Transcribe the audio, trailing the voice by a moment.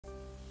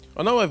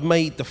I know I've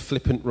made the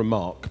flippant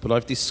remark, but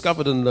I've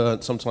discovered and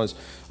learnt sometimes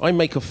I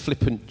make a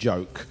flippant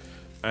joke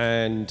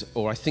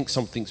or I think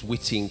something's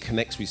witty and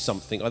connects with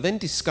something. I then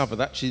discover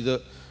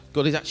that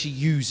God is actually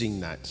using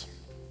that.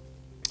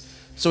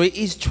 So it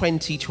is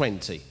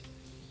 2020.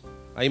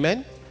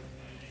 Amen?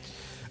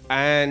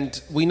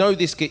 And we know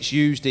this gets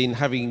used in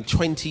having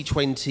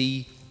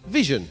 2020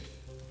 vision.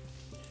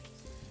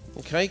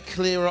 Okay,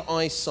 clearer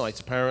eyesight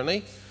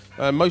apparently.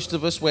 Most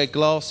of us wear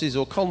glasses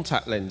or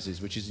contact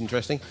lenses, which is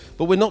interesting.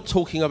 But we're not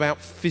talking about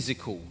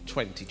physical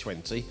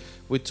 2020.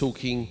 We're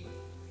talking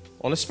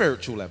on a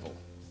spiritual level.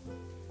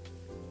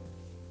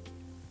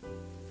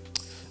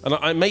 And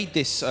I made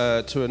this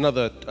to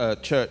another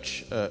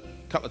church,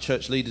 couple of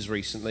church leaders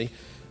recently.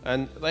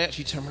 And they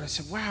actually turned around and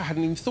said, wow, I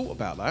hadn't even thought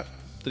about that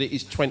it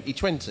is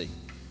 2020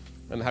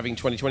 and having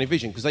 2020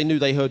 vision. Because they knew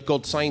they heard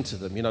God saying to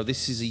them,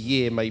 this is a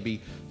year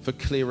maybe for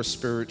clearer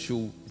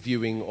spiritual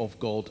viewing of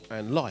God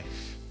and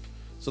life.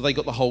 So they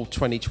got the whole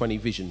 2020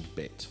 vision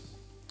bit.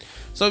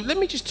 So let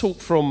me just talk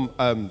from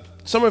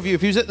some of you,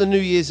 if you was at the New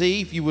Year's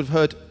Eve, you would have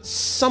heard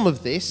some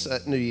of this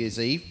at New Year's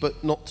Eve,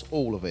 but not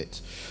all of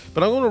it.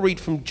 But I want to read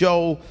from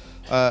Joel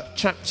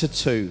chapter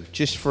 2,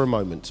 just for a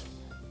moment.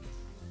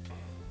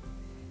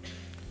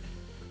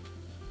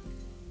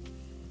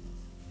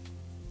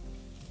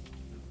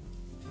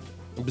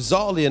 And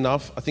bizarrely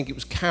enough, I think it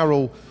was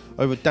Carol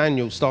over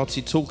Daniel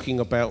started talking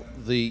about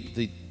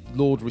the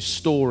Lord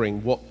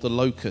restoring what the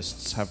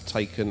locusts have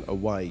taken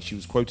away. She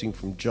was quoting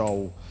from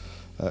Joel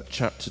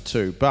chapter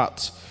 2.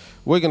 But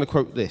we're going to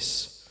quote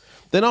this.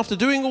 Then after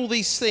doing all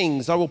these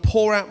things, I will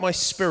pour out my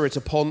spirit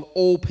upon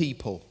all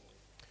people.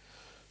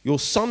 Your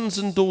sons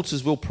and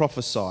daughters will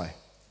prophesy.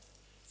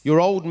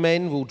 Your old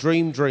men will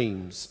dream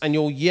dreams, and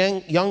your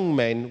young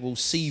men will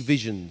see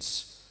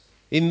visions.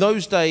 In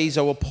those days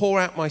I will pour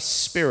out my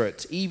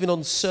spirit, even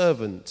on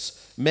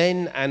servants,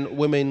 men and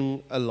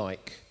women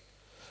alike.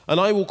 And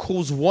I will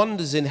cause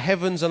wonders in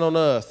heavens and on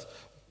earth,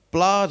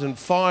 blood and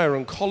fire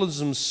and columns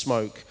of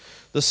smoke.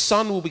 The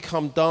sun will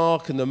become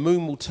dark and the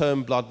moon will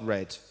turn blood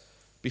red,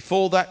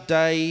 before that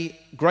day,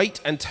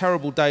 great and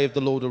terrible day of the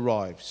Lord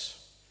arrives.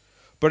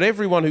 But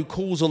everyone who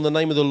calls on the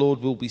name of the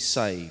Lord will be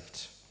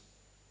saved.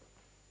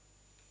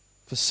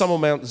 For some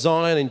on Mount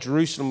Zion and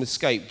Jerusalem will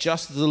escape,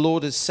 just as the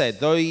Lord has said.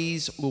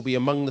 These will be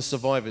among the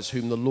survivors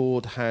whom the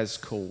Lord has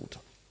called.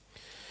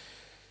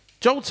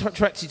 Joel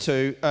chapter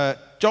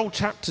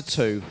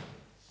 2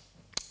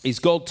 is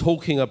God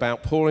talking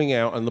about pouring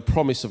out and the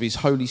promise of his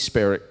Holy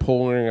Spirit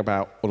pouring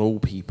about on all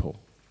people.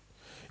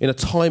 In a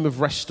time of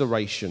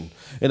restoration,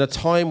 in a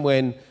time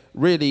when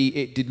really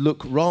it did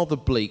look rather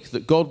bleak,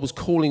 that God was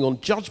calling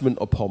on judgment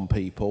upon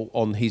people,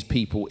 on his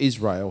people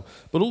Israel,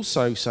 but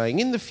also saying,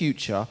 in the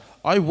future,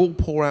 I will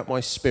pour out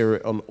my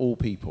spirit on all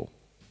people.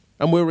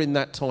 And we're in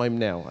that time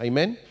now,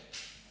 amen?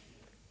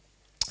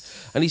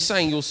 And he's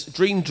saying, you'll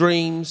dream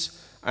dreams,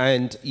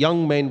 and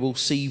young men will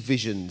see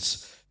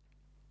visions.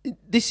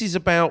 This is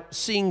about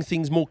seeing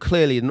things more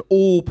clearly, and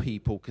all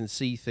people can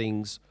see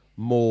things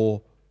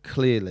more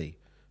clearly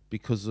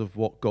because of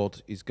what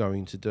God is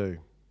going to do.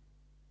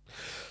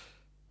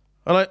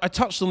 And I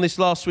touched on this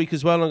last week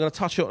as well, and I'm going to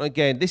touch on it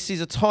again. This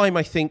is a time,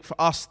 I think, for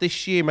us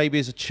this year, maybe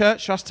as a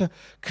church, for us to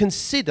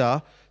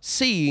consider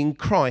seeing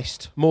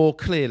Christ more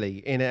clearly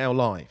in our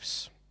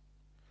lives,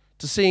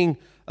 to seeing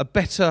a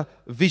better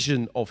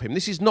vision of him.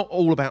 This is not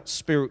all about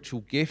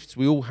spiritual gifts.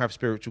 We all have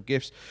spiritual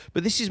gifts,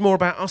 but this is more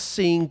about us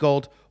seeing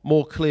God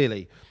more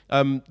clearly.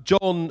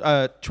 John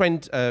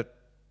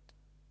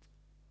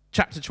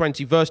chapter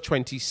 20, verse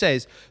 20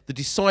 says, the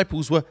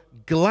disciples were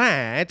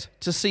glad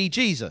to see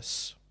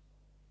Jesus.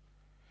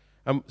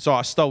 So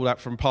I stole that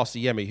from Pastor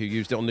Yemi, who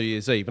used it on New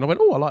Year's Eve. And I went,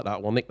 oh, I like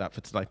that. I'll nick that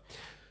for today.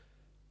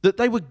 That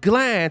they were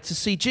glad to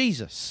see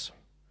Jesus.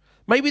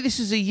 Maybe this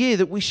is a year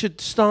that we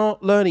should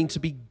start learning to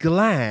be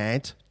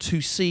glad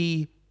to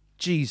see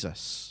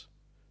Jesus.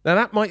 Now,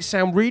 that might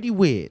sound really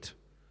weird.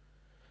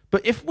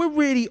 But if we're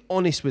really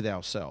honest with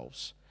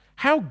ourselves,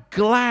 how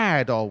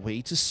glad are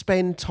we to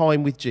spend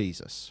time with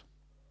Jesus?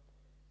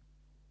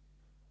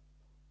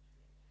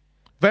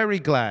 Very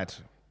glad.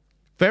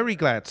 Very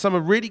glad. Some are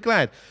really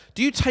glad.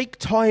 Do you take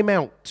time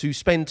out to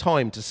spend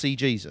time to see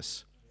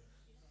Jesus?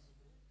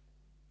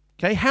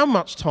 Okay, how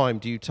much time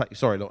do you take?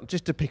 Sorry,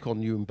 just to pick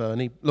on you and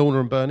Bernie,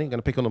 Lorna and Bernie, I'm going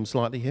to pick on them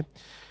slightly here.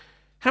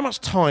 How much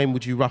time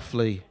would you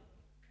roughly?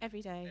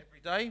 Every day. Every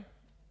day?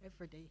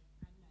 Every day.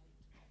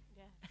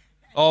 Yeah.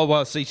 Oh,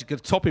 well, see, she's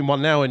topping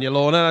one now in you,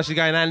 Lorna. Now she's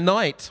going, at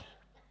night.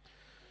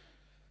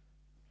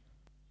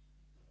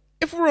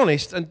 If we're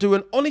honest and do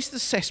an honest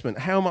assessment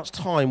how much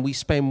time we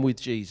spend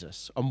with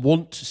Jesus and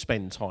want to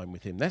spend time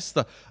with him, that's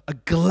a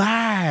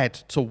glad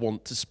to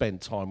want to spend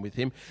time with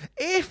him.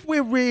 If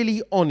we're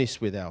really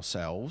honest with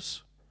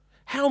ourselves,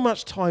 how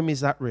much time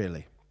is that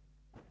really?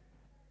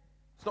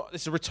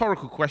 It's a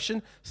rhetorical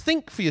question.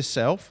 Think for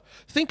yourself.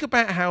 Think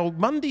about how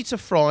Monday to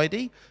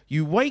Friday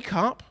you wake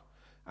up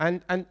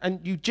and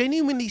you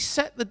genuinely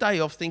set the day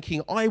off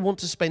thinking, I want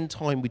to spend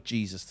time with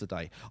Jesus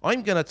today.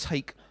 I'm going to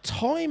take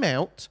time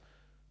out,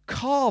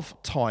 carve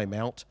time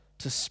out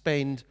to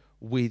spend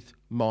with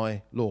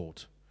my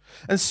Lord.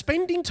 And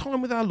spending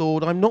time with our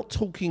Lord, I'm not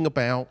talking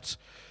about,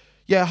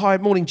 yeah, hi,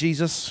 morning,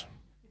 Jesus,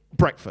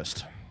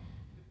 breakfast.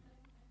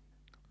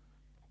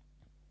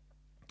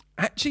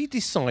 Actually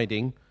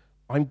deciding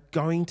I'm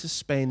going to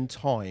spend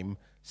time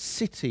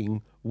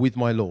sitting with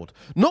my Lord.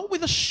 Not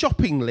with a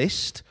shopping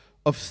list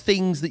of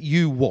things that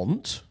you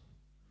want,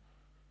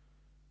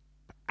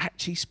 but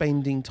actually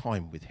spending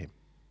time with him.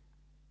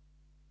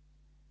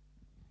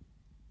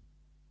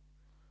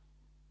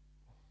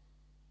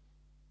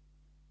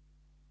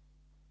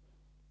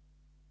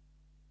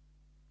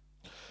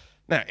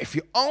 Now, if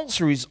your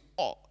answer is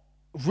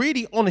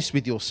really honest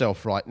with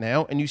yourself right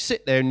now, and you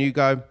sit there and you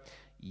go,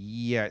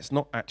 yeah, it's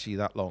not actually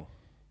that long.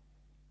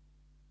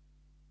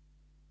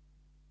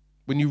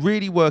 When you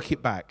really work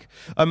it back.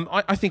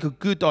 I think a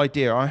good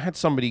idea, I had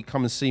somebody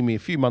come and see me a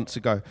few months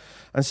ago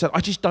and said,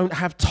 I just don't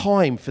have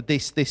time for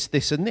this,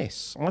 and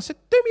this. And I said,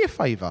 do me a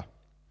favour.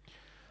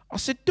 I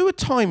said, do a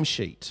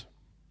timesheet.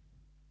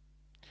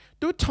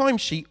 Do a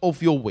timesheet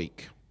of your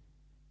week.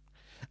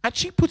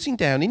 Actually putting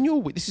down in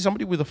your week, this is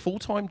somebody with a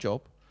full-time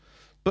job,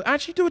 but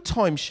actually do a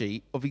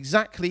timesheet of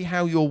exactly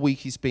how your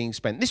week is being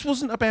spent. This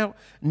wasn't about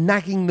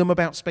nagging them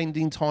about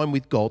spending time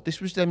with God. This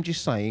was them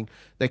just saying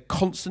they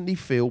constantly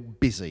feel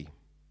busy.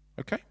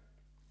 Okay?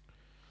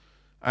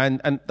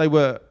 And they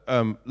were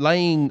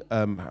laying,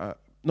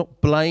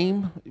 not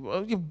blame,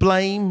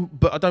 blame,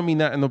 but I don't mean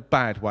that in a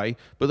bad way,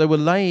 but they were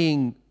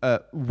laying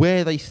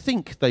where they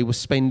think they were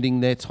spending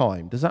their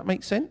time. Does that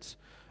make sense?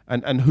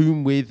 And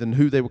whom with and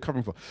who they were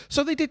covering for.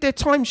 So they did their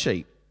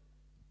timesheet.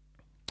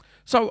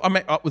 So I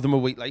met up with them a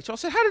week later. I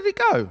said, how did it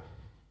go?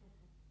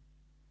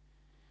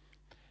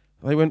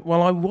 They went,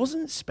 well, I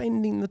wasn't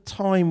spending the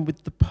time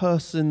with the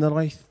person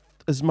that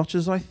as much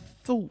as I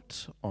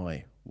thought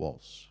I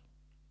was.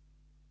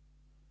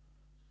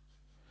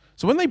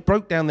 So when they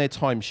broke down their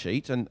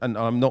timesheet, and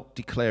I'm not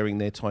declaring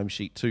their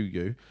timesheet to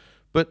you,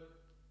 but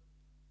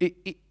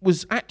it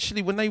was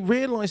actually when they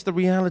realised the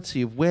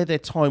reality of where their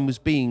time was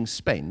being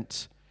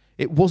spent,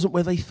 it wasn't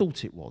where they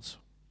thought it was.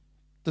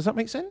 Does that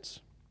make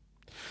sense?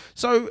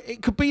 So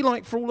it could be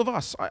like for all of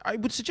us, I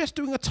would suggest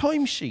doing a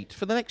timesheet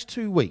for the next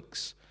 2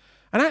 weeks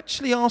and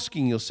actually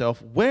asking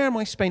yourself, where am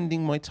I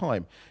spending my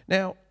time?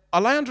 Now,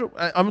 Alejandro,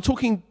 I'm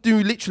talking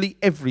do literally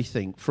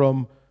everything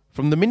from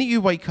the minute you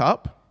wake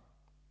up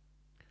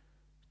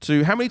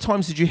to how many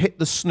times did you hit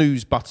the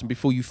snooze button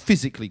before you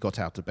physically got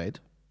out of bed?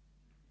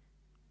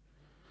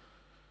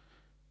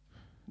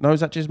 No, is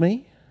that just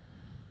me?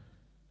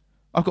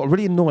 I've got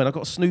really annoying. I've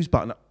got a snooze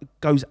button. It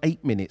goes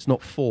 8 minutes,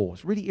 not 4.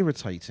 It's really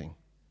irritating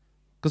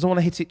because I want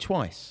to hit it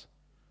twice.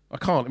 I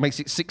can't. It makes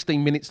it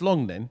 16 minutes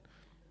long then.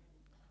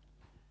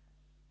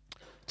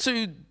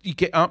 So you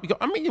get up.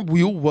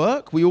 We all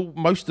work.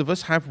 Most of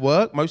us have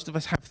work. Most of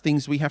us have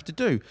things we have to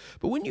do.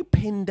 But when you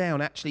pin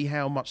down actually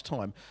how much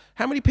time,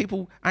 how many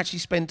people actually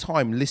spend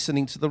time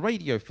listening to the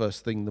radio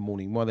first thing in the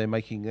morning while they're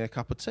making their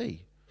cup of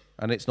tea?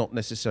 And it's not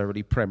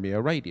necessarily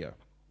Premier Radio.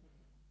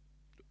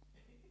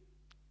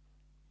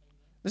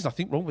 There's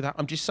nothing wrong with that.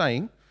 I'm just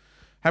saying,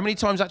 how many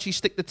times actually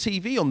stick the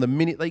TV on the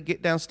minute they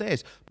get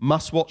downstairs?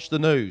 Must watch the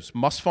news.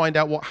 Must find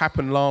out what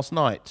happened last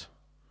night.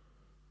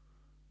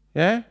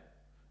 Yeah?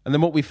 And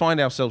then what we find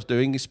ourselves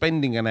doing is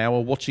spending an hour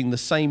watching the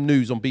same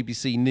news on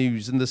BBC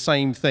News and the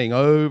same thing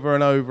over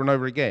and over and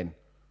over again.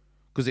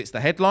 Because it's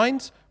the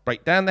headlines.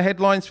 Break down the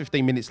headlines.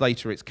 15 minutes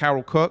later, it's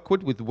Carol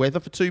Kirkwood with the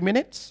weather for 2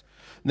 minutes.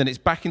 And then it's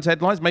back into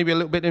headlines, maybe a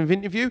little bit of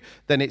interview.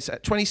 Then it's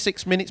at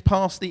 26 minutes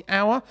past the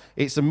hour.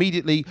 It's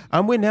immediately,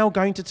 and we're now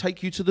going to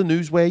take you to the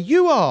news where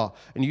you are.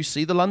 And you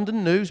see the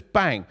London news,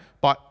 bang.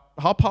 By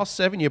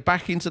 7:30, you're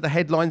back into the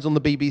headlines on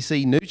the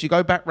BBC News. You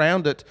go back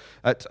round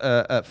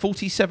at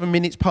 47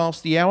 minutes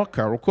past the hour,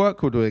 Carol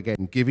Kirkwood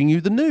again, giving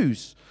you the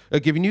news,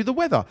 giving you the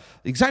weather.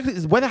 Exactly,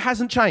 the weather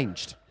hasn't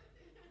changed.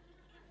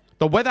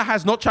 The weather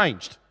has not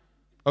changed,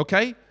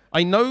 okay?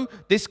 I know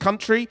this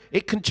country,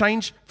 it can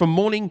change from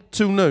morning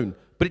to noon.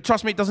 But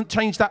trust me, it doesn't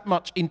change that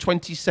much in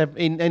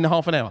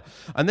half an hour.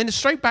 And then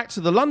straight back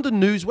to the London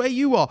news where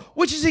you are,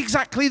 which is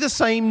exactly the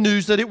same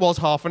news that it was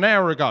half an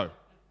hour ago.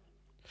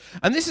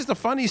 And this is the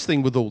funniest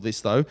thing with all this,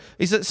 though,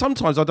 is that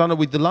sometimes, I don't know,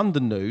 with the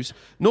London news,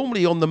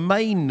 normally on the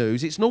main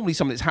news, it's normally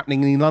something that's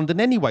happening in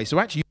London anyway. So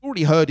actually, you've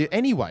already heard it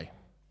anyway.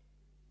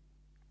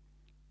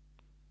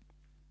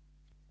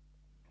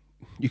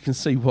 You can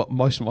see what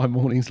most of my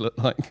mornings look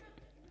like.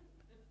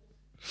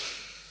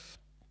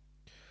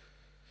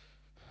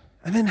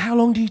 And then how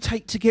long do you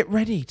take to get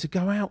ready to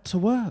go out to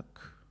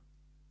work?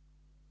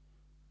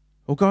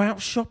 Or go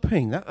out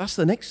shopping? That's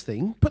the next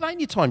thing. Put that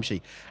in your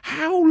timesheet.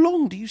 How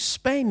long do you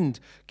spend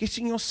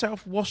getting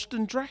yourself washed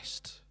and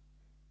dressed?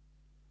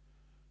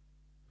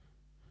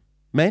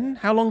 Men,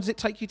 how long does it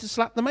take you to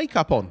slap the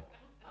makeup on?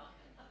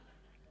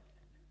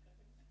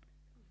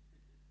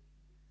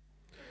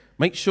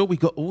 Make sure we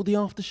got all the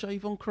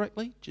aftershave on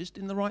correctly, just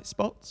in the right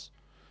spots.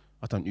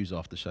 I don't use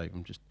aftershave,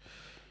 I'm just...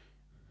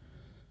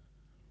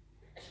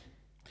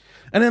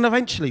 And then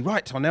eventually,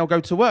 right, I'll now go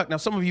to work. Now,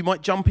 some of you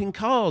might jump in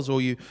cars or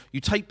you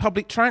take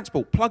public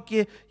transport, plug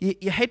your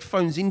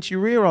headphones into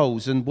your ear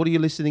holes, and what are you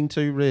listening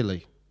to,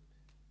 really?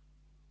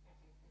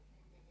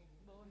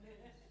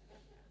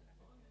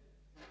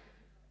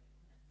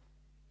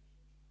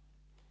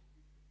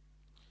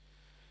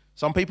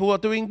 Some people are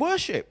doing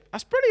worship.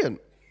 That's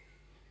brilliant.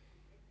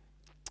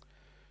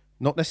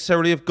 Not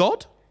necessarily of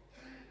God.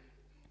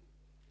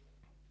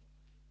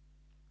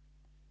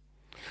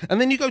 And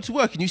then you go to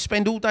work and you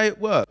spend all day at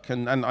work,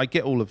 and I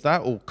get all of that,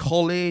 or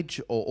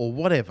college or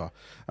whatever.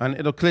 And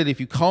it'll clearly, if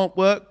you can't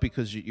work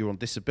because you're on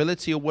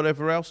disability or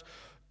whatever else,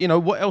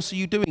 what else are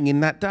you doing in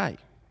that day?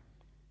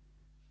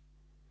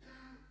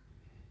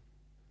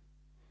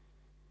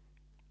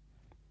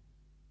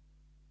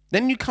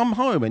 Then you come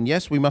home, and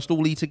yes, we must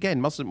all eat again,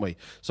 mustn't we?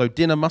 So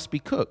dinner must be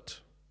cooked.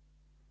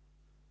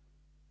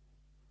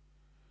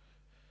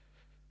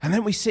 And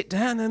then we sit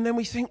down, and then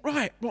we think,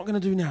 right, what am I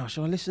going to do now?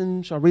 Shall I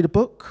listen? Shall I read a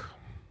book?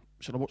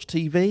 Should I watch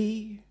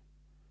TV?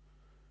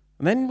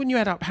 And then when you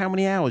add up how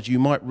many hours you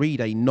might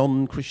read a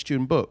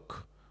non-Christian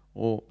book,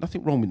 or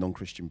nothing wrong with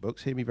non-Christian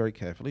books, hear me very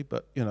carefully,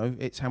 but,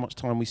 it's how much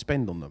time we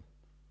spend on them.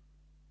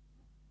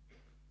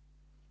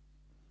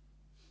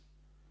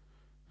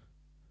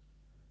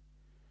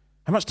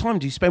 How much time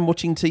do you spend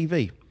watching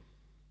TV?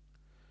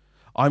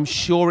 I'm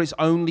sure it's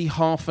only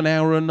half an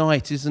hour a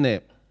night, isn't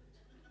it?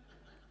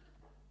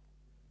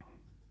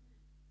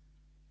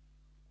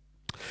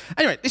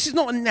 Anyway, this is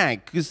not a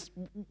nag, because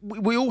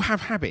we all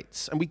have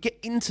habits, and we get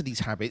into these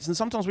habits, and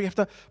sometimes we have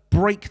to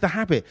break the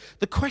habit.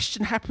 The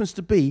question happens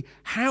to be,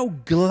 how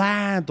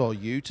glad are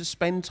you to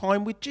spend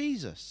time with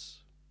Jesus?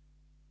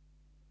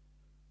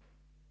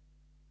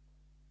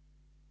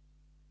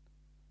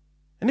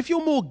 And if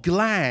you're more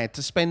glad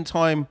to spend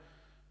time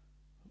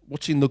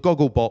watching the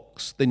goggle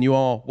box than you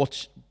are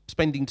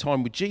spending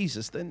time with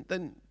Jesus,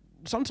 then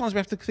sometimes we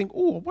have to think,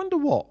 I wonder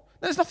what.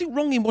 There's nothing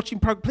wrong in watching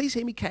programs. Please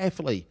hear me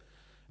carefully.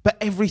 But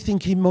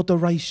everything in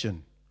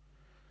moderation.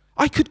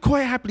 I could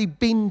quite happily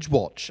binge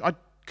watch.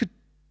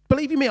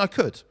 Believe you me, I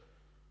could.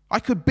 I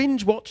could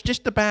binge watch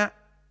just about,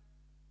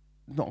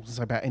 not going to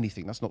say about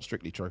anything, that's not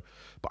strictly true,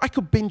 but I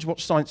could binge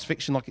watch science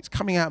fiction like it's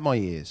coming out of my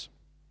ears.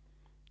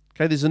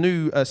 Okay, there's a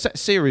new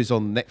series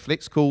on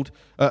Netflix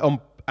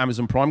on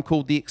Amazon Prime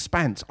called The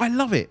Expanse. I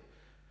love it.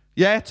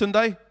 Yeah,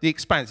 Tunde? The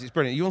Expanse, it's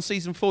brilliant. Are you on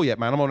season 4 yet,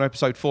 man? I'm on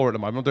episode 4 at the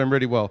moment. I'm doing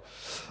really well.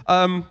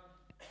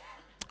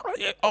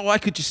 I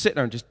could just sit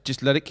there and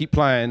just let it keep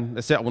playing.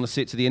 That's it. I want to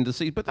see it to the end of the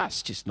season. But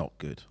that's just not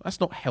good. That's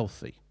not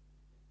healthy.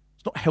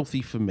 It's not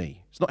healthy for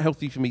me. It's not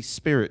healthy for me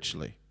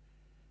spiritually.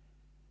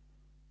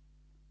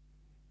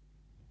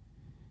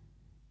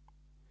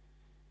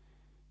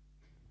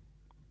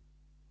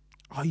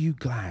 Are you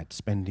glad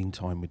spending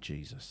time with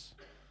Jesus?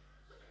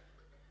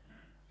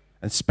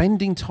 And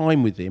spending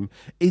time with him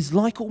is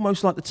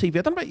almost like the TV.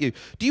 I don't know about you.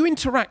 Do you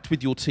interact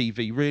with your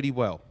TV really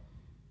well?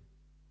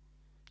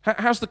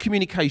 How's the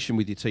communication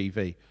with your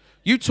TV?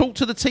 You talk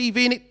to the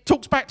TV and it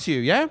talks back to you,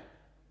 yeah?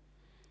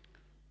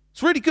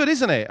 It's really good,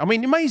 isn't it? I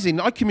mean, amazing.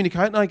 I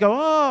communicate and I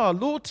go,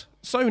 Lord,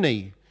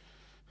 Sony,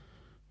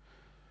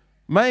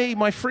 may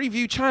my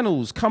Freeview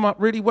channels come up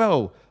really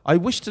well. I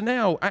wish to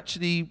now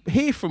actually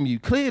hear from you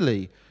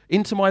clearly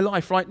into my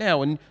life right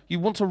now. And you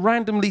want to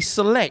randomly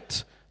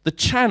select the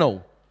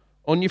channel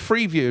on your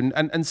Freeview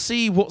and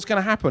see what's going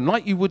to happen.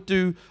 Like you would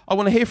do, I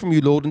want to hear from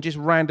you, Lord, and just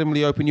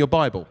randomly open your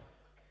Bible.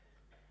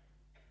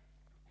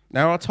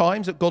 There are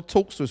times that God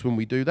talks to us when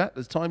we do that.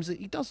 There's times that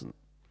he doesn't.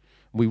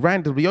 We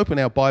randomly open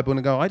our Bible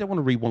and go, I don't want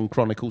to read 1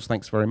 Chronicles,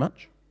 thanks very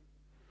much.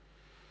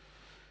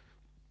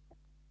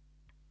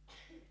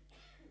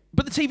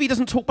 But the TV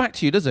doesn't talk back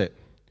to you, does it?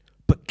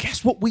 But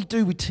guess what we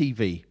do with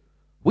TV?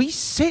 We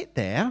sit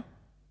there,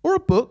 or a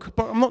book,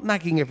 but I'm not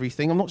nagging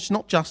everything. It's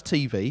not just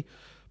TV.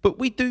 But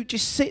we do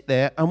just sit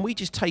there and we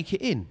just take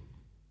it in.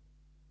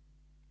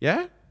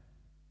 Yeah?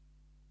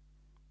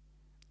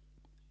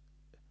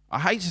 I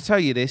hate to tell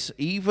you this,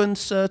 even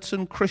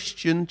certain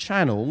Christian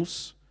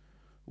channels,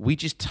 we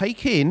just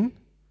take in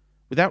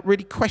without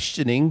really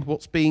questioning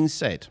what's being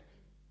said.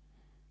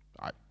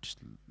 I just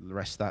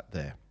rest that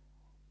there.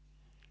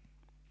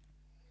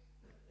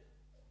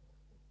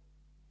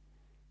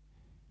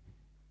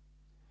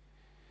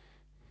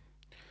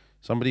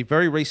 Somebody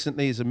very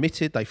recently has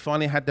admitted they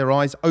finally had their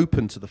eyes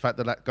open to the fact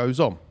that that goes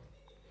on.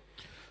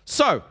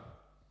 So,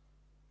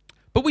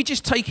 but we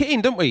just take it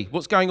in, don't we?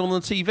 What's going on the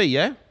TV,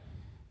 yeah?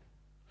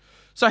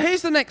 So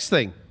here's the next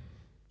thing.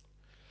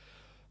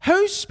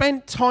 Who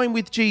spent time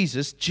with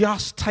Jesus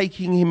just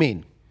taking him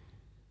in?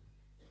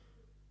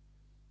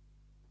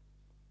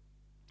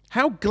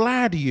 How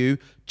glad are you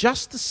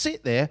just to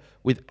sit there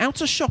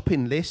without a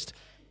shopping list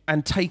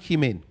and take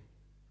him in?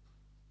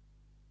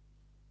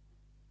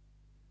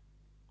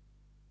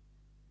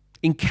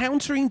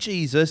 Encountering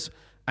Jesus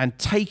and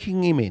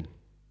taking him in.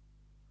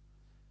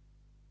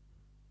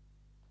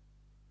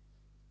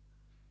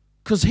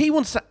 Because he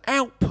wants to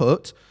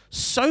output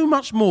so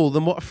much more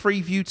than what a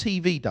Freeview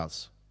TV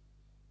does.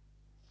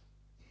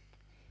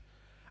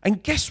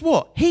 And guess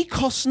what? He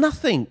costs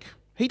nothing.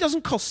 He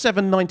doesn't cost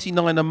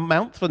 $7.99 a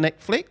month for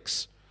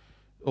Netflix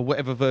or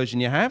whatever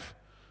version you have,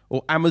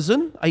 or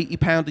Amazon,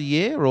 £80 a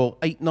year, or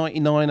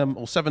 $8.99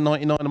 or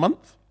 $7.99 a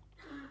month.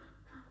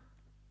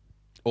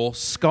 Or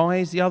Sky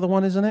is the other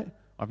one, isn't it?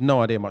 I've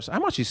no idea much. How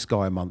much is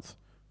Sky a month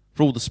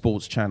for all the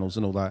sports channels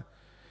and all that?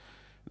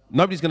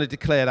 Nobody's going to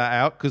declare that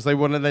out because they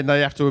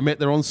have to admit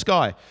they're on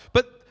Sky.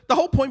 But the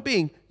whole point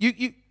being, do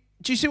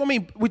you see what I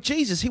mean? With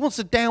Jesus, he wants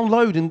to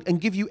download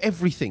and give you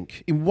everything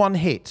in one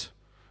hit.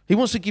 He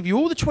wants to give you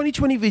all the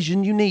 2020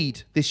 vision you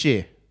need this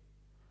year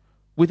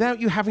without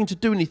you having to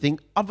do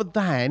anything other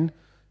than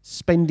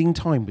spending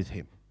time with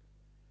him.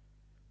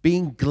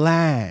 Being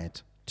glad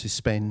to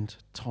spend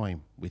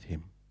time with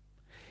him.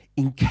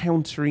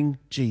 Encountering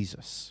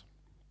Jesus.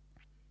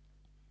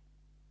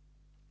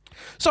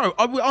 So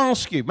I will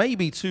ask you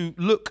maybe to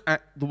look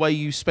at the way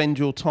you spend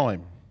your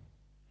time.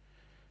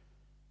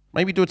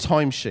 Maybe do a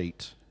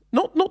timesheet.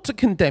 Not to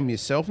condemn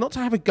yourself, not to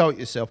have a go at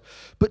yourself,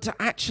 but to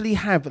actually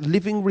have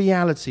living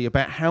reality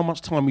about how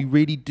much time we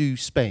really do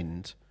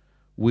spend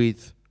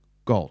with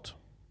God.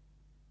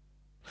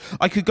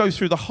 I could go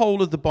through the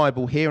whole of the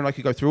Bible here, and I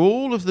could go through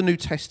all of the New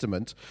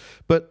Testament,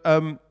 but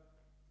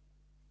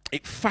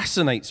it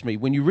fascinates me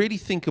when you really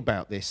think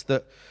about this,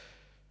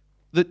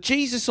 that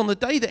Jesus, on the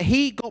day that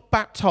he got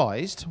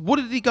baptized, what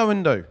did he go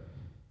and do?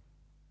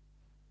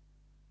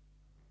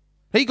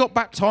 He got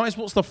baptized.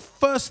 What's the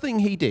first thing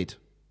he did?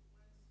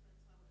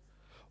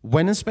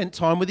 Went and spent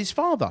time with his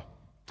Father.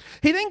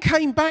 He then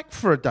came back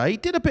for a day,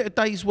 did a bit of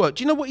day's work.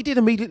 Do you know what he did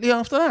immediately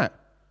after that?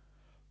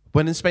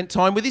 Went and spent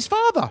time with his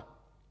Father.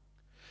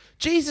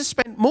 Jesus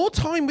spent more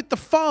time with the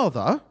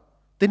Father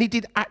than he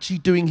did actually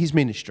doing his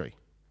ministry.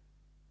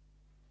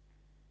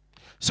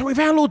 So if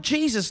our Lord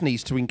Jesus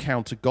needs to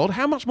encounter God,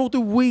 how much more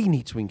do we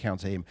need to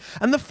encounter him?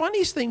 And the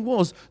funniest thing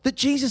was that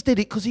Jesus did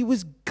it because he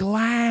was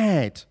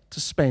glad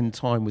to spend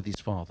time with his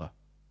Father.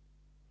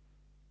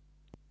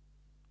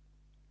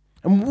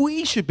 And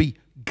we should be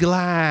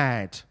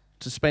glad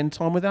to spend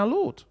time with our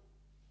Lord.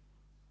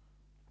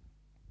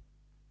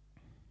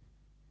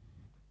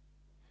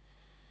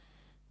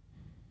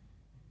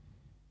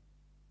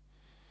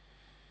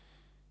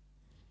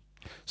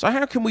 So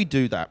how can we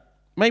do that?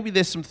 Maybe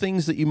there's some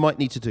things that you might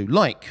need to do,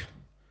 like,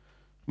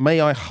 may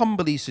I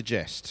humbly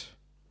suggest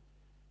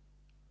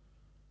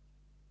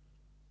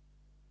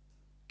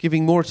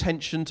giving more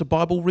attention to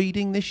Bible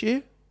reading this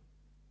year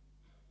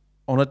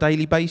on a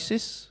daily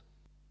basis.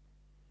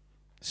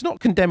 It's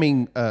not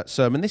condemning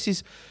sermon. This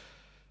is,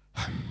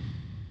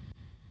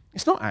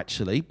 it's not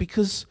actually,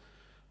 because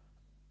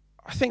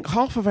I think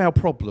half of our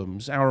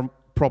problems are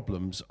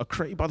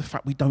created by the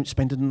fact we don't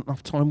spend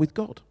enough time with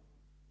God.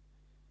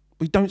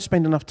 We don't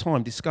spend enough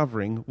time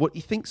discovering what he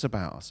thinks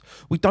about us.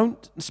 We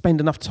don't spend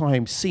enough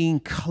time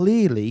seeing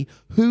clearly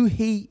who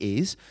he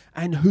is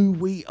and who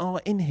we are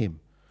in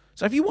him.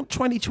 So if you want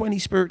 2020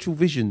 spiritual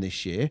vision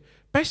this year,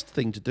 best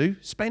thing to do,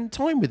 spend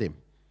time with him.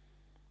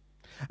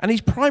 And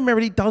he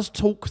primarily does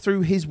talk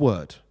through his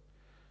word.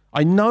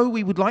 I know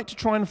we would like to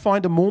try and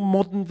find a more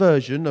modern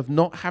version of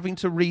not having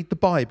to read the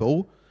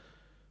Bible,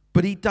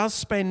 but he does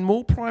spend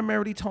more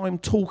primarily time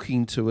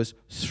talking to us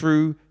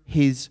through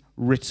his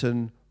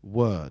written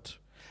word.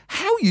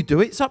 How you do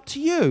it's up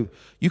to you.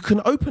 You can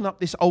open up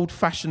this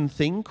old-fashioned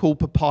thing called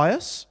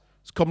papyrus.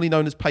 It's commonly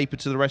known as paper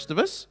to the rest of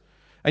us.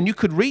 And you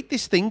could read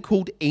this thing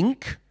called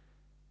ink.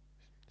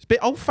 It's a bit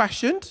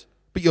old-fashioned,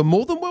 but you're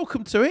more than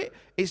welcome to it.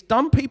 It's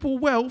done people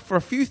well for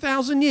a few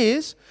thousand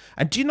years.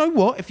 And do you know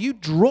what? If you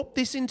drop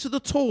this into the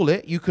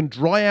toilet, you can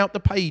dry out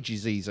the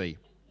pages easy.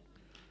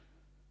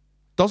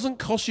 Doesn't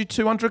cost you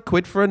 200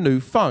 quid for a new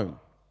phone.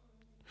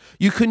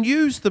 You can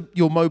use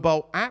your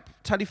mobile app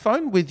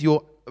telephone with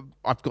your,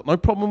 I've got no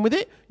problem with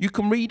it. You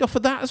can read off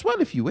of that as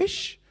well if you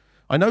wish.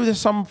 I know there's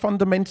some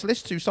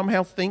fundamentalists who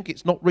somehow think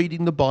it's not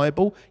reading the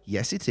Bible.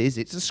 Yes, it is.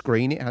 It's a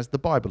screen. It has the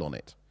Bible on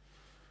it.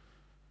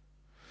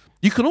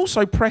 You can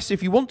also press,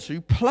 if you want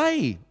to,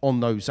 play on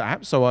those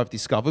apps. So I've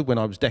discovered when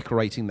I was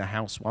decorating the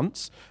house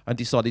once and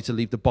decided to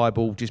leave the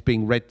Bible just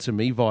being read to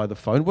me via the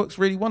phone. Works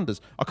really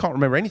wonders. I can't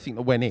remember anything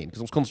that went in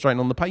because I was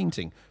concentrating on the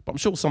painting, but I'm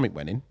sure something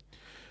went in.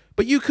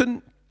 But you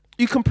can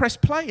press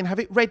play and have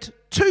it read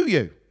to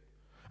you.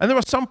 And there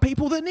are some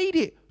people that need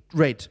it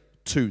read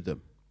to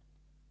them.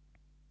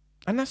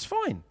 And that's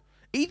fine.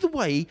 Either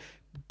way,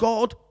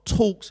 God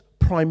talks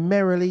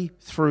primarily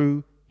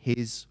through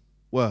his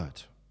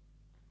word.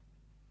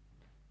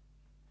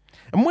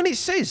 And when it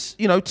says,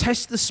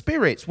 test the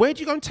spirits, where do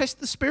you go and test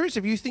the spirits?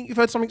 If you think you've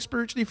heard something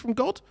spiritually from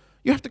God,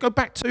 you have to go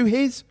back to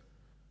his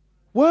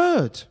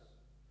word.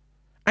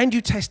 And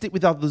you test it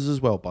with others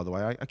as well, by the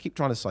way. I keep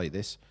trying to say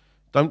this.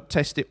 Don't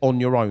test it on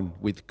your own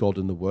with God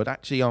and the word.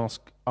 Actually ask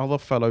other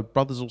fellow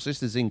brothers or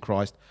sisters in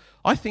Christ,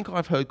 I think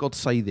I've heard God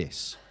say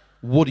this.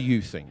 What do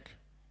you think?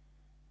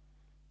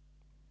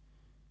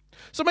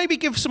 So maybe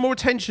give some more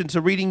attention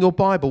to reading your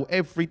Bible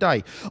every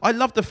day. I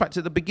love the fact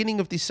at the beginning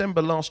of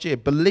December last year,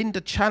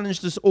 Belinda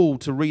challenged us all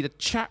to read a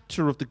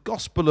chapter of the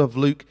Gospel of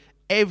Luke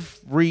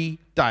every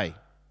day.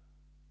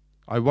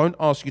 I won't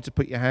ask you to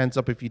put your hands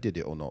up if you did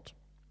it or not.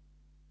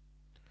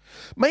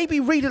 Maybe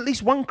read at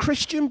least one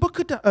Christian book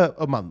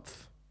a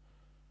month.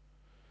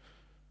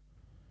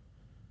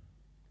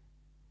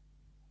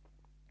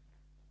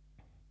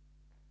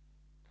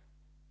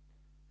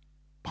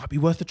 Might be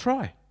worth a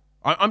try.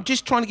 I'm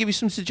just trying to give you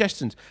some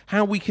suggestions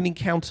how we can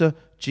encounter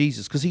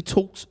Jesus, because he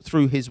talks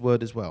through his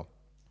word as well.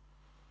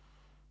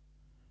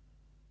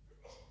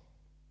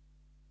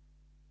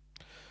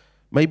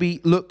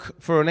 Maybe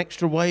look for an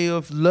extra way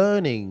of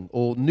learning,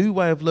 or new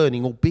way of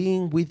learning, or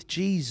being with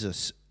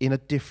Jesus in a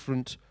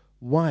different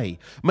way.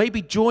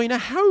 Maybe join a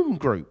home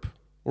group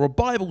or a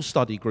Bible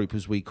study group,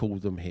 as we call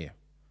them here.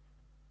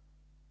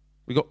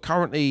 We've got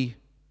currently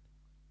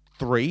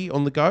 3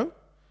 on the go,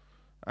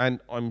 and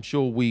I'm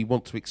sure we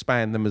want to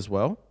expand them as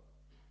well.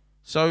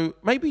 So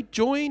maybe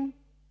join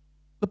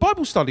the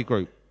Bible study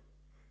group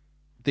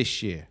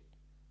this year.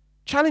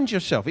 Challenge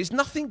yourself. It's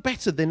nothing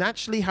better than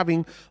actually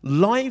having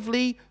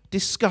lively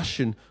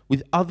discussion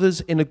with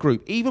others in a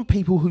group, even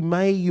people who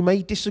you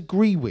may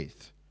disagree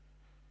with.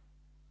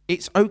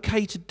 It's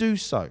okay to do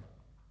so.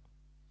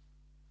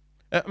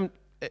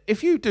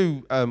 If you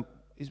do, I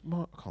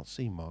can't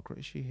see Margaret.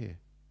 Is she here?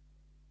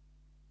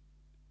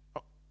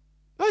 Oh,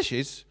 there she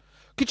is.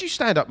 Could you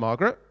stand up,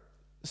 Margaret?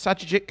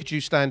 Sajid, could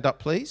you stand up,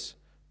 please?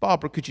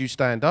 Barbara, could you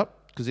stand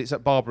up? Because it's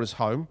at Barbara's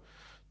home.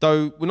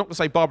 Though we're not going to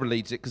say Barbara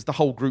leads it, because the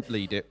whole group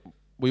lead it.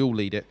 We all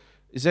lead it.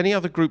 Is there any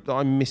other group that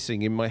I'm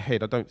missing in my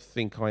head? I don't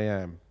think I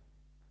am.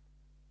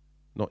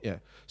 Not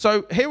yet.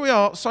 So here we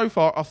are so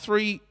far, our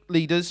 3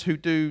 leaders who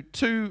do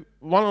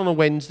 1 on a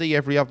Wednesday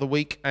every other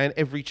week, and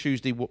every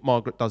Tuesday what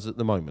Margaret does at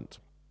the moment.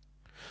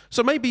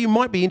 So maybe you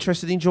might be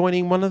interested in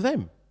joining one of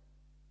them.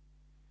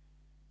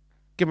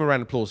 Give them a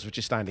round of applause for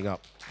just standing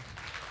up.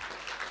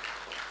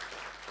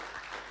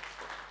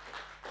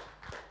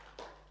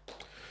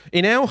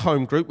 In our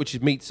home group, which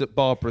meets at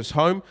Barbara's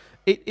home,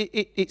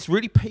 it's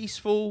really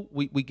peaceful.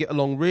 We get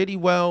along really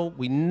well.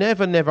 We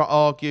never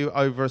argue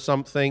over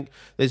something.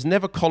 There's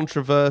never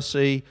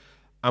controversy.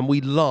 And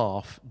we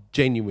laugh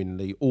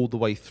genuinely all the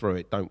way through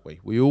it, don't we?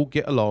 We all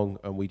get along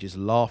and we just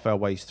laugh our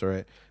ways through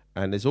it.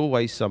 And there's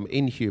always some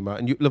humour.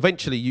 And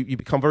eventually you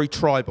become very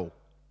tribal.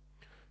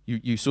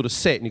 You sort of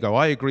sit and you go,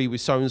 I agree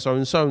with so-and-so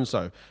and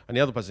so-and-so. And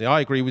the other person,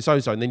 I agree with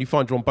so-and-so. And then you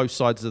find you're on both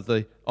sides of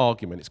the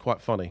argument. It's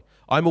quite funny.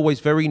 I'm always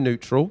very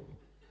neutral.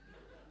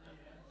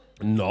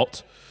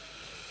 Not.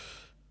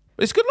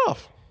 But it's a good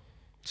laugh.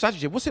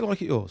 Sajid, what's it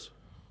like at yours?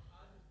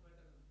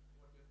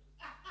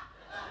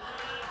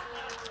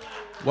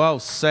 Well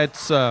said,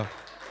 sir.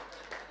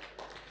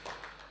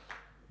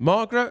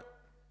 Margaret,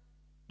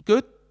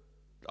 good?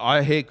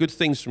 I hear good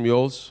things from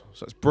yours,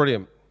 so it's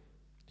brilliant.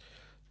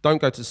 Don't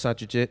go to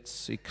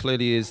Sajid. He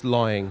clearly is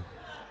lying.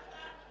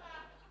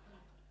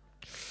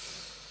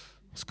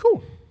 It's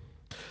cool.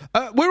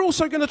 We're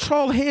also going to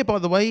trial here, by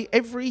the way,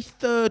 every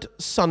third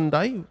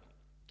Sunday,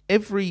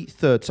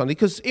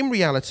 because in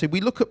reality, we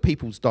look at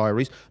people's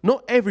diaries.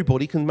 Not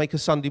everybody can make a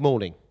Sunday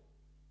morning.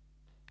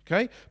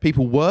 Okay?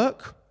 People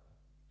work.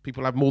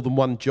 People have more than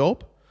one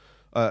job.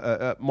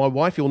 My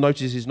wife, you'll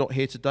notice, is not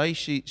here today.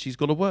 She's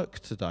got to work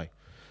today.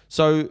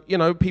 So,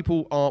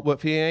 people work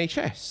for the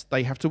NHS.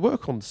 They have to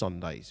work on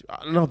Sundays.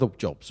 And other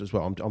jobs as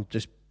well. I'm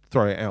just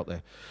throwing it out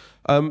there.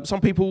 Some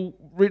people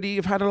really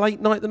have had a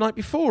late night the night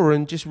before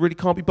and just really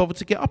can't be bothered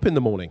to get up in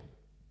the morning.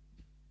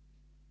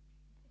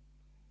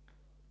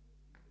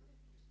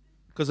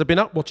 Because they've been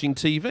up watching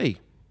TV.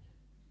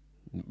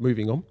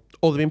 Moving on.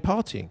 Or they've been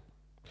partying.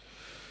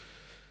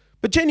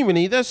 But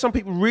genuinely, there's some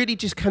people really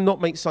just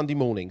cannot make Sunday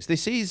mornings.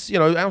 This is,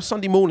 our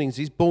Sunday mornings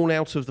is born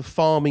out of the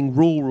farming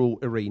rural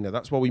arena.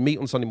 That's why we meet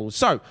on Sunday mornings.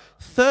 So,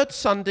 third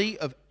Sunday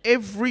of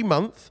every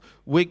month,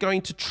 we're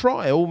going to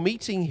trial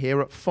meeting here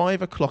at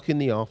 5 o'clock in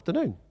the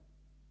afternoon.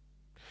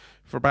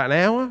 For about an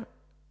hour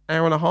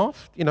and a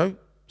half,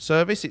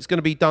 service. It's going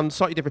to be done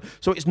slightly different.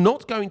 So it's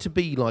not going to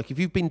be like, if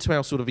you've been to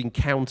our sort of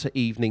encounter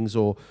evenings,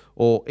 or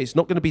it's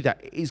not going to be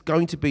that. It's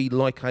going to be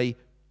like a,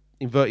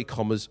 inverted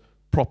commas,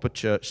 proper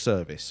church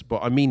service.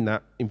 But I mean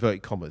that,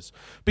 inverted commas.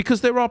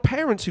 Because there are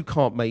parents who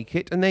can't make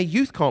it, and their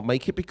youth can't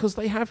make it because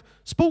they have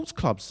sports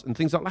clubs and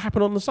things like that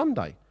happen on the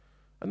Sunday.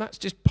 And that's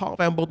just part of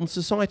our modern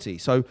society.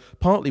 So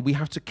partly we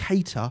have to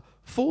cater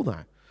for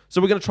that.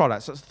 So we're going to try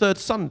that. So it's the third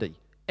Sunday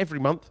every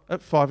month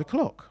at 5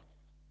 o'clock.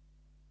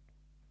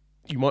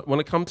 You might want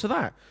to come to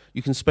that.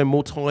 You can spend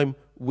more time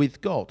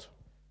with God.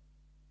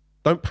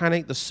 Don't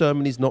panic. The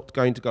sermon is not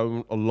going to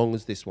go as long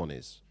as this one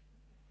is.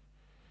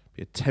 It'll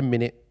be a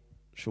 10-minute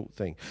short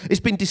thing. It's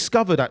been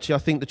discovered, actually, I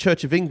think the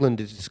Church of England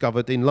has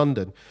discovered in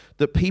London,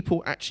 that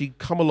people actually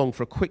come along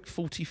for a quick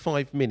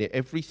 45-minute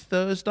every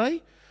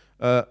Thursday.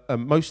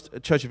 Most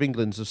Church of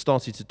Englands have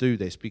started to do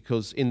this,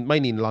 because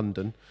mainly in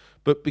London,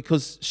 but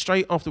because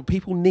straight after,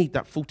 people need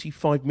that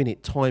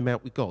 45-minute time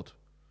out with God.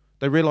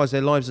 They realise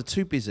their lives are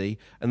too busy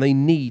and they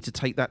need to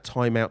take that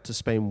time out to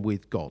spend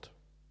with God.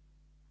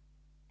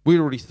 We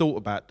already thought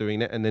about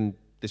doing it, and then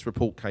this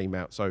report came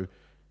out, so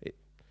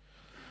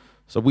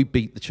we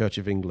beat the Church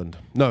of England.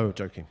 No,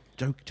 joking.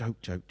 Joke.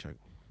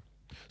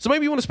 So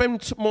maybe you want to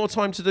spend more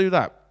time to do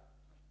that.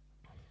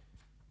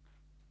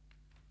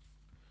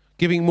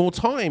 Giving more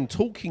time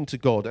talking to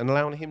God and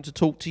allowing him to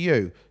talk to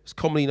you. It's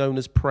commonly known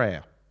as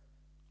prayer.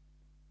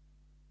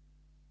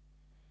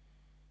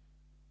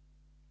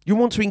 You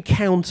want to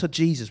encounter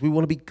Jesus. We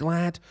want to be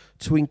glad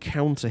to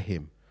encounter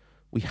him.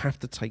 We have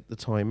to take the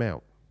time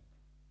out.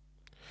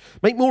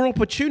 Make more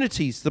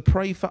opportunities to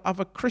pray for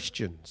other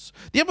Christians.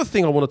 The other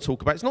thing I want to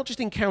talk about is not just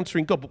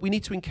encountering God, but we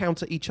need to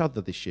encounter each other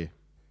this year.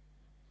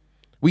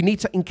 We need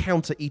to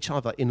encounter each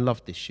other in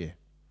love this year.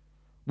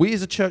 We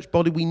as a church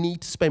body, we need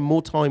to spend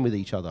more time with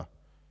each other.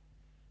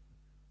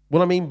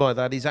 What I mean by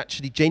that is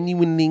actually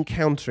genuinely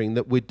encountering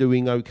that we're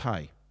doing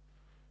okay.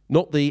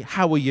 Not the,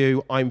 how are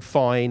you, I'm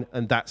fine,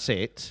 and that's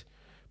it.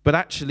 But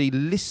actually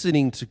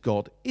listening to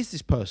God, is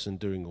this person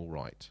doing all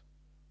right?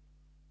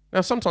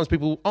 Now, sometimes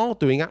people are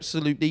doing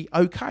absolutely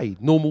okay.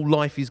 Normal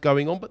life is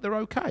going on, but they're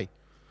okay.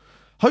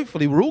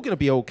 Hopefully, we're all going to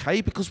be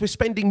okay because we're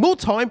spending more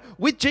time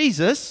with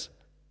Jesus.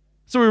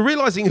 So we're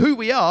realizing who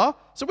we are.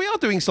 So we are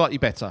doing slightly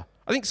better.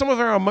 I think some of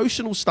our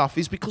emotional stuff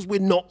is because we're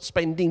not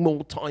spending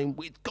more time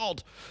with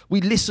God. We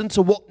listen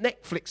to what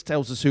Netflix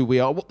tells us who we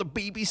are, what the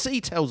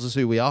BBC tells us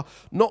who we are,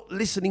 not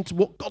listening to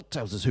what God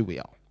tells us who we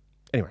are.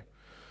 Anyway,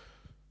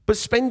 but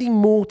spending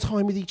more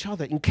time with each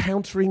other,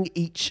 encountering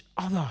each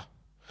other.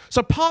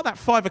 So part of that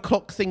 5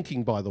 o'clock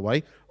thinking, by the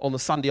way, on the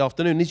Sunday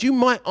afternoon is you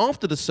might,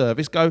 after the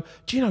service, go,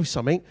 do you know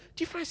something?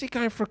 Do you fancy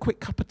going for a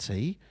quick cup of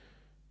tea?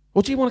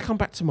 Or do you want to come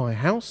back to my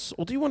house?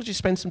 Or do you want to just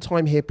spend some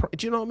time here?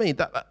 Do you know what I mean?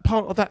 That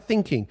part of that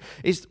thinking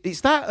is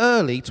it's that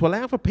early to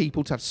allow for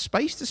people to have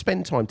space to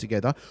spend time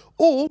together,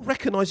 or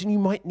recognizing you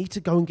might need to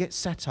go and get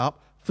set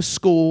up for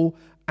school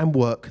and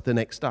work the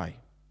next day.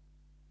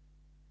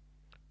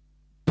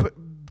 But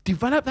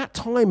develop that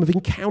time of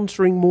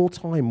encountering more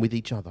time with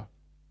each other.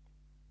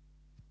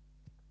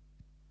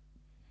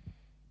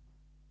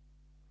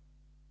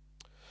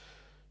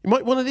 You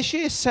might want to this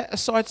year set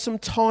aside some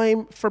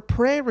time for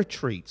prayer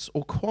retreats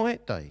or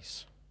quiet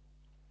days.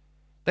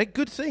 They're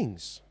good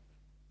things.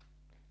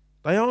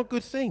 They are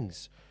good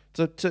things.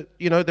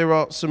 There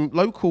are some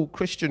local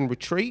Christian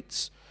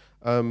retreats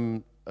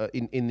in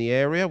the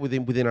area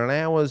within an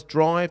hour's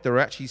drive. There are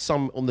actually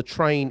some on the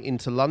train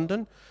into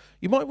London.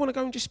 You might want to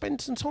go and just spend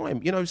some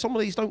time. You know, some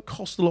of these don't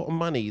cost a lot of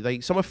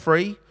money. Some are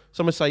free.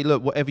 Some will say,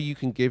 look, whatever you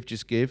can give,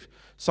 just give.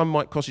 Some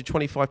might cost you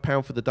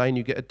 £25 for the day and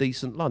you get a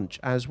decent lunch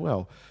as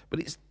well. But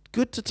it's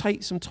good to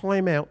take some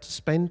time out to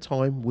spend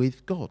time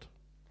with God.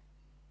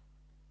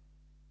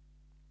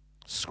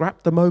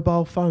 Scrap the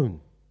mobile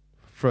phone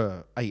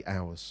for 8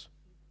 hours.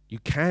 You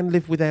can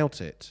live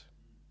without it.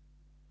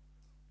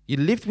 You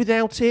lived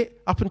without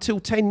it up until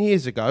 10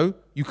 years ago.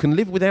 You can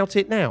live without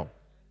it now.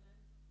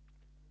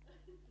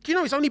 Do you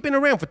know it's only been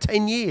around for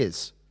 10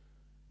 years?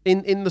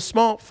 In the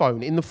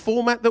smartphone, in the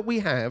format that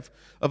we have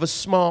of a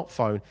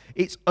smartphone,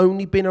 it's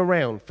only been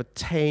around for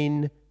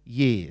 10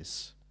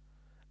 years.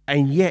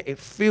 And yet it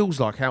feels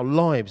like our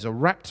lives are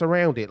wrapped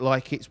around it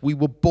like we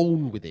were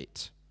born with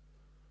it.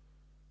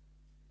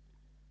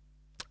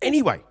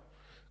 Anyway,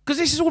 because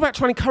this is all about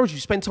trying to encourage you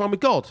to spend time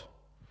with God.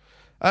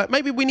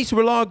 Maybe we need to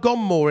rely on God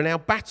more in our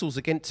battles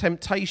against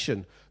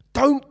temptation.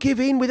 Don't give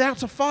in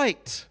without a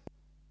fight.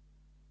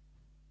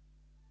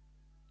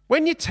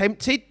 When you're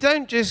tempted,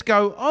 don't just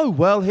go, oh,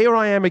 well, here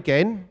I am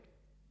again.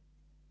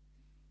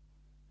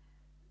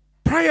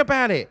 Pray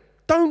about it.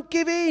 Don't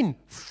give in.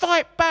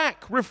 Fight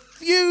back.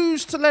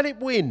 Refuse to let it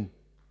win.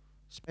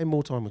 Spend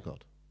more time with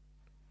God.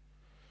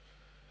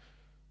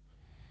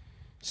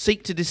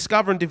 Seek to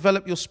discover and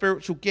develop your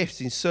spiritual gifts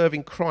in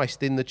serving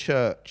Christ in the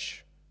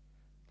church.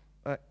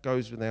 That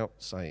goes without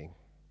saying.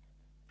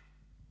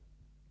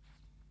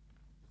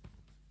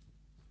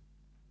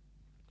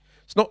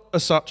 It's not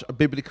as such a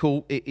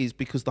biblical, it is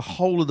because the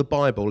whole of the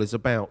Bible is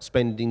about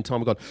spending time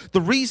with God. The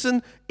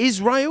reason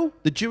Israel,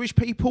 the Jewish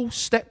people,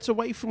 stepped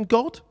away from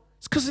God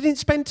is because they didn't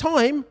spend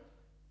time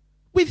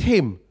with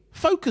him,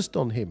 focused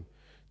on him.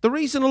 The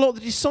reason a lot of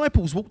the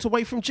disciples walked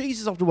away from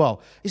Jesus after a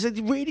while is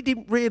they really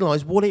didn't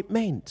realize what it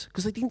meant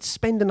because they didn't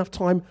spend enough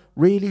time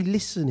really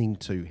listening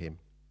to him.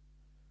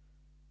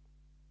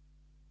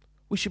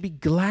 We should be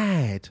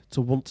glad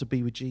to want to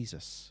be with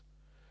Jesus.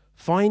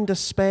 Find a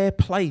spare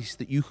place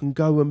that you can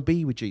go and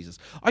be with Jesus.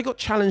 I got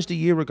challenged a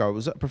year ago. I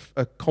was at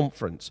a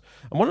conference.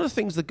 And one of the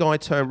things the guy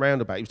turned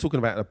around about, he was talking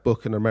about a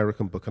book, an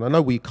American book. And I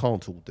know we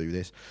can't all do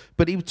this.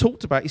 But he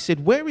talked about, he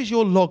said, where is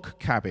your log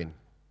cabin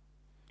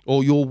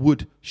or your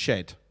wood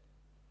shed?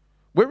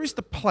 Where is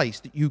the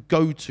place that you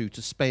go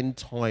to spend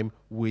time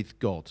with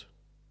God?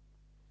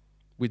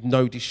 With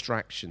no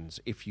distractions,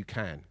 if you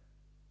can.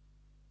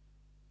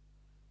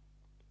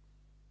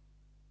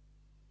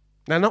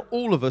 Now, not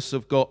all of us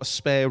have got a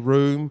spare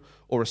room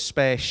or a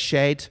spare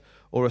shed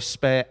or a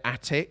spare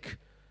attic,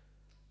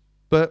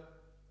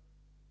 but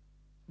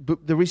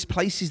there is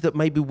places that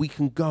maybe we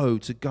can go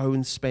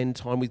and spend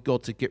time with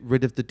God to get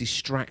rid of the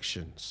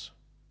distractions.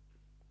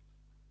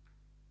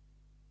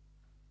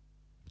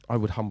 I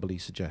would humbly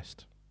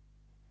suggest.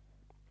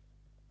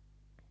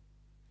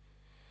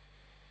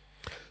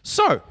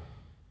 So,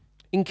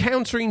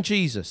 encountering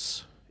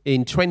Jesus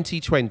in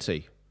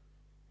 2020,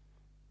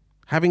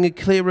 having a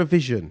clearer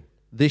vision,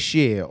 this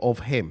year of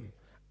him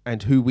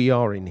and who we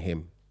are in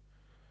him,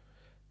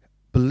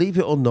 believe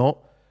it or not,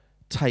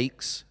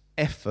 takes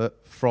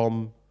effort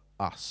from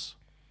us.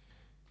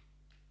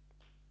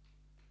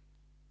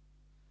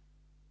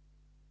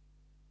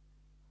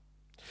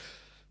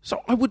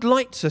 So I would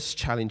like to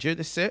challenge you.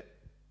 This is it.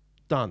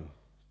 Done.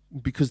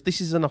 Because this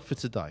is enough for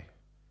today.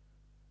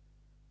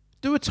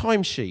 Do a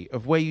timesheet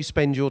of where you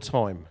spend your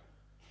time.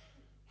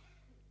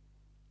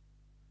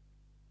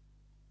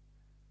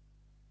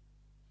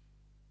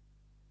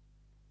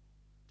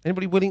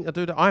 Anybody willing to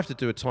do that? I have to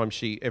do a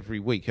timesheet every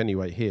week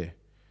anyway here.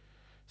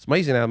 It's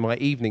amazing how my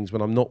evenings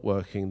when I'm not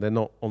working, they're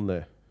not on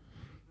there.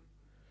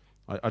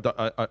 I got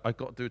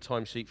to do a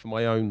timesheet for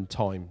my own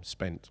time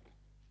spent.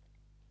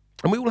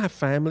 And we all have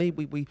family.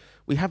 We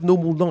have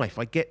normal life.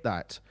 I get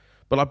that.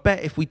 But I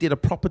bet if we did a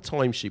proper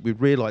timesheet,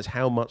 we'd realise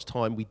how much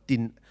time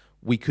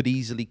we could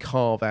easily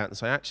carve out and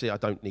say, actually, I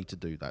don't need to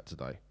do that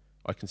today.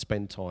 I can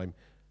spend time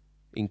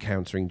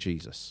encountering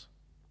Jesus.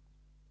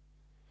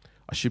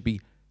 I should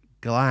be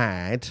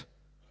glad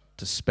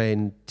to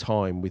spend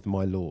time with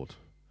my Lord.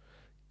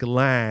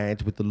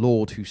 Glad with the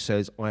Lord who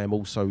says, I am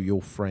also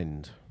your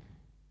friend.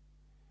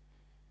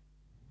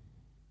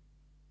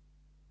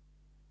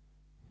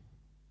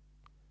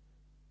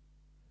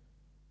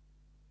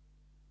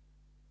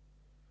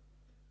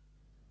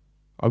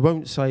 I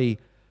won't say,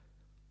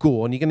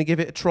 go on, you're going to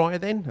give it a try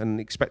then? And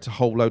expect a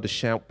whole load of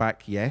shout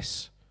back,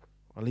 yes.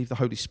 I leave the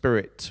Holy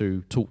Spirit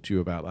to talk to you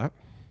about that.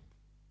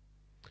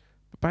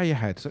 But bow your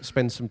heads. Let's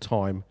spend some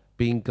time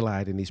being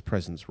glad in his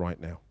presence right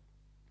now.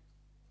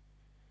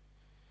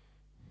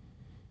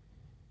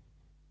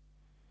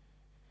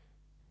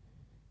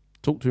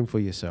 Talk to him for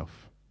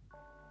yourself.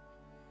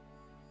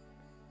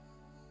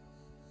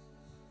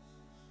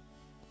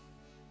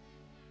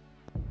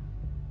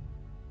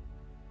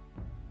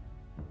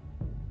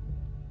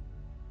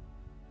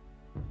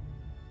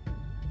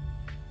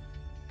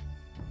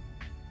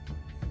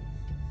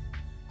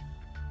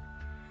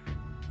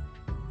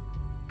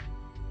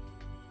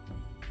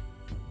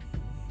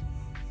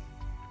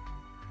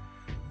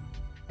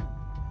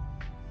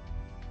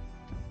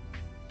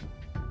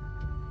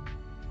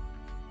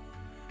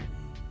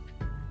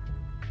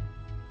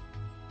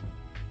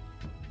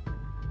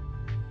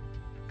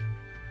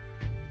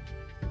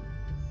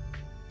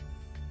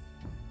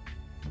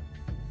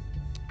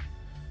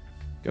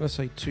 I'm going to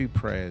say two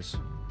prayers.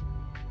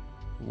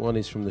 One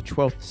is from the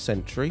 12th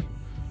century.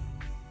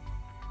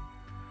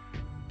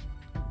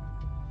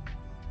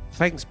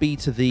 Thanks be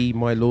to thee,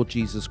 my Lord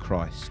Jesus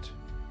Christ,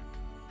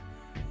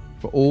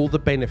 for all the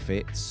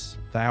benefits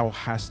thou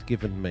hast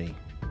given me,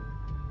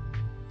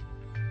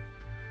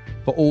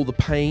 for all the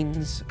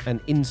pains and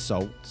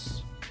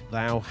insults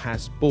thou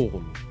hast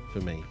borne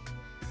for me.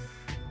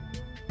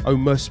 O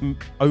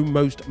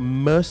most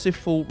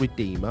merciful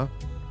Redeemer,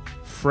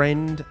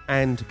 friend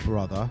and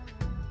brother,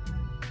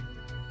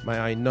 may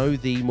I know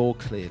thee more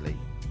clearly,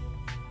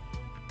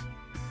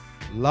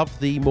 love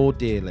thee more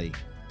dearly,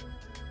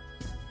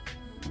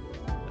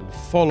 and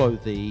follow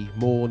thee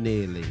more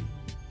nearly,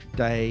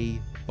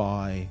 day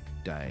by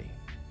day.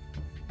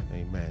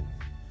 Amen.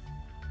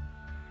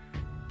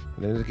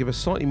 And then to give a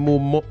slightly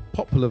more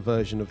popular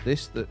version of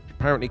this that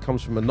apparently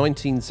comes from a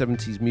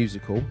 1970s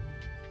musical,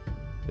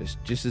 it's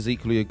just as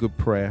equally a good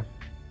prayer.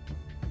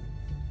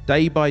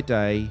 Day by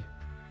day,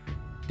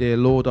 dear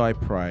Lord, I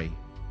pray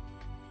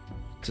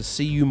to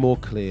see you more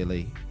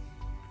clearly,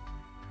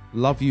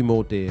 love you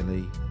more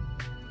dearly,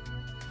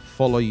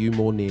 follow you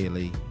more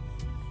nearly,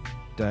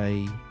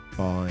 day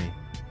by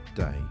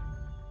day.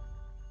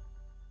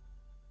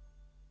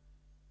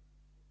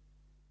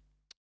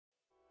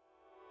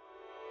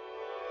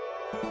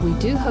 We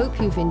do hope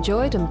you've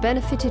enjoyed and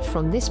benefited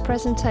from this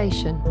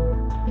presentation.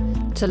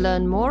 To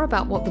learn more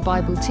about what the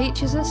Bible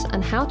teaches us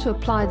and how to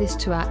apply this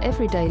to our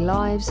everyday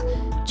lives,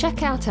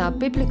 check out our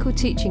biblical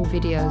teaching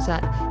videos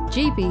at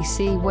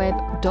gbcweb.tv.